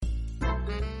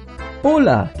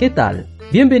Hola, ¿qué tal?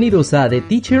 Bienvenidos a The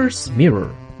Teacher's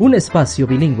Mirror, un espacio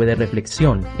bilingüe de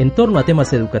reflexión en torno a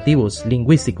temas educativos,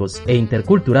 lingüísticos e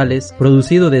interculturales,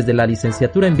 producido desde la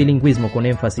licenciatura en bilingüismo con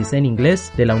énfasis en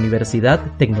inglés de la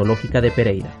Universidad Tecnológica de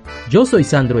Pereira. Yo soy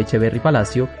Sandro Echeverry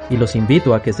Palacio y los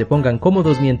invito a que se pongan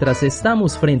cómodos mientras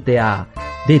estamos frente a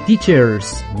The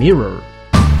Teacher's Mirror.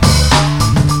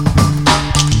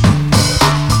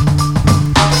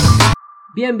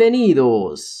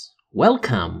 Bienvenidos.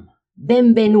 Welcome.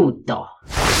 Benvenuto.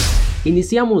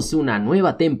 Iniciamos una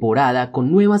nueva temporada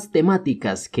con nuevas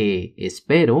temáticas que,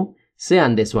 espero,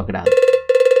 sean de su agrado.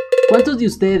 ¿Cuántos de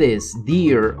ustedes,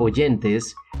 dear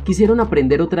oyentes, quisieron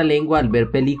aprender otra lengua al ver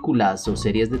películas o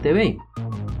series de TV?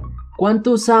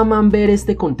 ¿Cuántos aman ver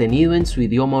este contenido en su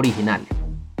idioma original?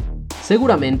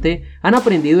 Seguramente han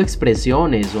aprendido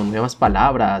expresiones o nuevas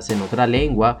palabras en otra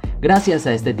lengua gracias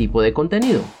a este tipo de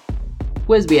contenido.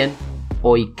 Pues bien,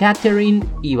 hoy Catherine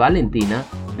y Valentina,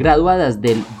 graduadas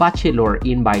del Bachelor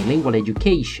in Bilingual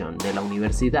Education de la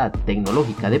Universidad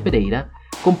Tecnológica de Pereira,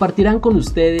 compartirán con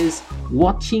ustedes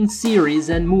Watching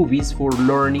Series and Movies for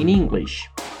Learning English,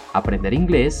 aprender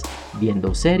inglés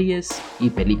viendo series y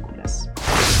películas.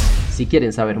 Si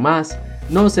quieren saber más,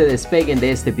 no se despeguen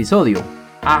de este episodio,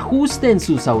 ajusten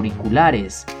sus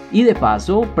auriculares y de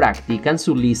paso practican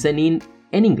su listening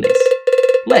en inglés.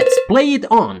 Let's play it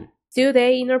on!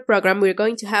 Today in our program, we're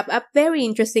going to have a very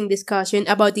interesting discussion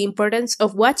about the importance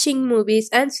of watching movies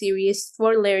and series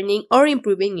for learning or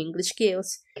improving English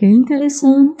skills. ¡Qué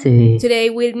interesante! Today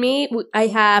with me, I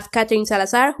have Catherine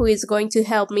Salazar, who is going to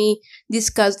help me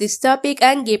discuss this topic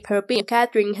and give her opinion.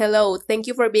 Catherine, hello. Thank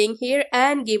you for being here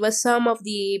and give us some of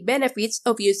the benefits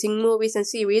of using movies and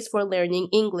series for learning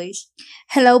English.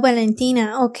 Hello,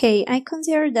 Valentina. Okay, I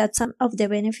consider that some of the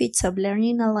benefits of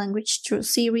learning a language through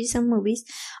series and movies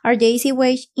are the easy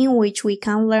way in which we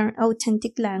can learn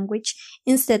authentic language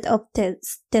instead of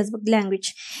textbook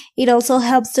language. It also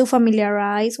helps to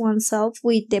familiarize oneself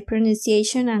with the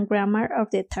pronunciation and grammar of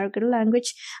the target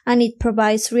language, and it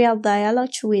provides real dialogue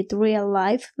with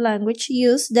real-life language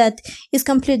use that is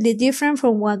completely different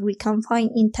from what we can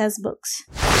find in textbooks.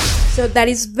 So that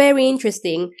is very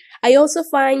interesting. I also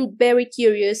find very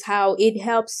curious how it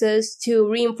helps us to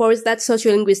reinforce that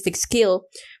sociolinguistic skill.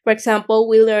 For example,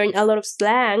 we learn a lot of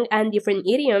slang and different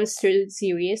idioms through the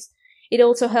series. It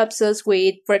also helps us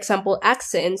with, for example,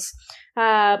 accents.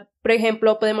 Por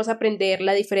ejemplo, podemos aprender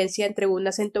la diferencia entre un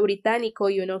acento británico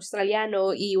y un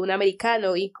australiano y un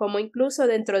americano, y cómo incluso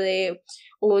dentro de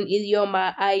un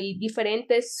idioma hay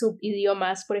diferentes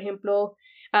subidiomas. Por ejemplo,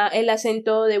 el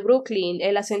acento de Brooklyn,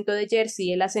 el acento de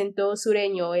Jersey, el acento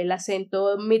sureño, el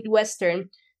acento Midwestern,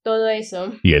 todo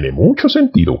eso. Tiene mucho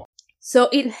sentido. So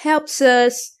it helps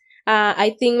us,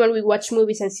 I think, when we watch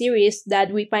movies and series,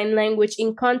 that we find language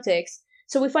in context.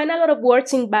 So we find a lot of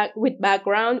words with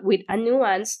background, with a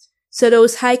nuance. So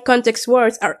those high context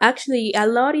words are actually a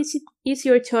lot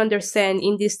easier to understand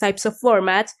in these types of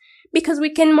formats because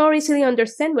we can more easily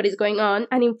understand what is going on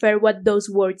and infer what those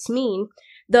words mean.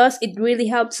 Thus, it really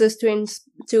helps us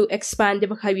to expand the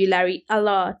vocabulary a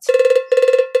lot.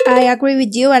 I agree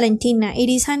with you, Valentina. It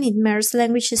is an immersive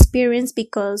language experience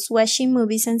because watching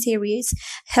movies and series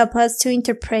help us to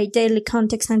interpret daily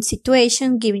context and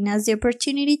situation, giving us the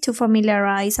opportunity to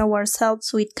familiarize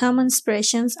ourselves with common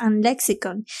expressions and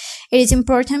lexicon. It is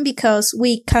important because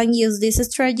we can use this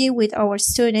strategy with our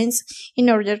students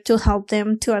in order to help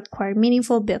them to acquire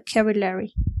meaningful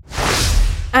vocabulary.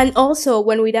 And also,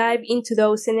 when we dive into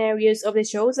those scenarios of the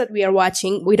shows that we are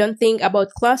watching, we don't think about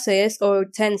clauses or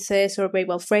tenses or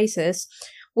verbal phrases.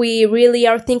 We really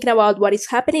are thinking about what is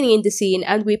happening in the scene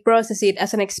and we process it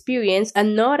as an experience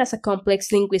and not as a complex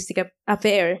linguistic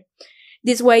affair.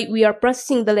 This way, we are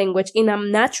processing the language in a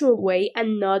natural way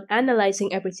and not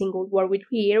analyzing every single word we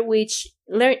hear, which,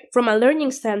 from a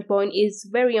learning standpoint, is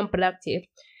very unproductive.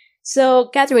 So,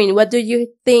 Catherine, what do you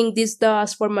think this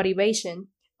does for motivation?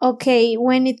 Okay,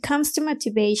 when it comes to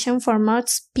motivation, for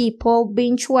most people,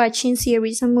 binge watching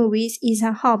series and movies is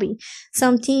a hobby,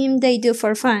 something they do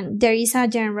for fun. There is a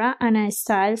genre and a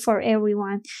style for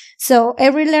everyone. So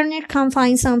every learner can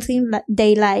find something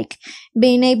they like.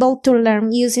 Being able to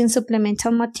learn using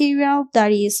supplemental material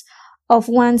that is of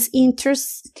one's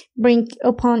interest bring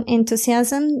upon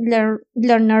enthusiasm.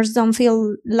 Learners don't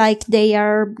feel like they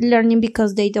are learning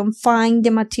because they don't find the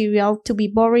material to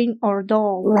be boring or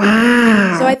dull.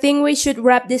 Wow. So I think we should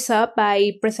wrap this up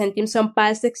by presenting some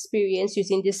past experience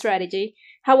using this strategy.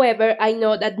 However, I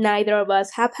know that neither of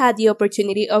us have had the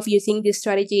opportunity of using this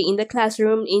strategy in the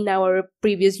classroom in our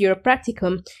previous year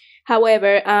practicum.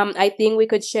 However, I think we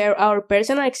could share our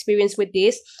personal experience with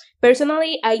this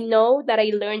Personally, I know that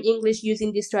I learned English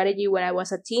using this strategy when I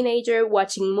was a teenager,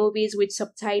 watching movies with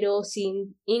subtitles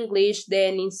in English,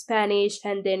 then in Spanish,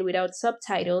 and then without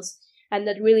subtitles. And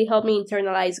that really helped me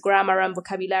internalize grammar and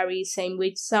vocabulary, same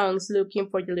with songs, looking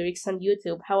for the lyrics on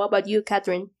YouTube. How about you,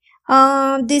 Catherine?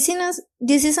 This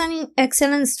is an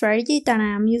excellent strategy that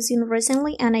I am using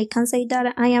recently, and I can say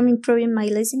that I am improving my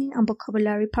listening and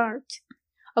vocabulary part.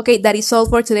 Okay, that is all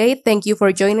for today. Thank you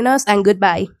for joining us, and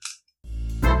goodbye.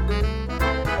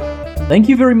 Thank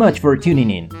you very much for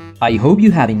tuning in. I hope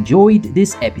you have enjoyed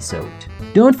this episode.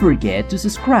 Don't forget to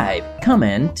subscribe,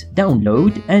 comment,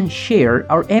 download, and share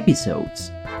our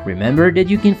episodes. Remember that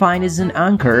you can find us on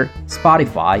Anchor,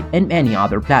 Spotify, and many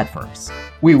other platforms.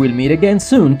 We will meet again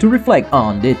soon to reflect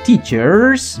on the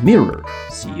Teacher's Mirror.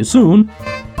 See you soon!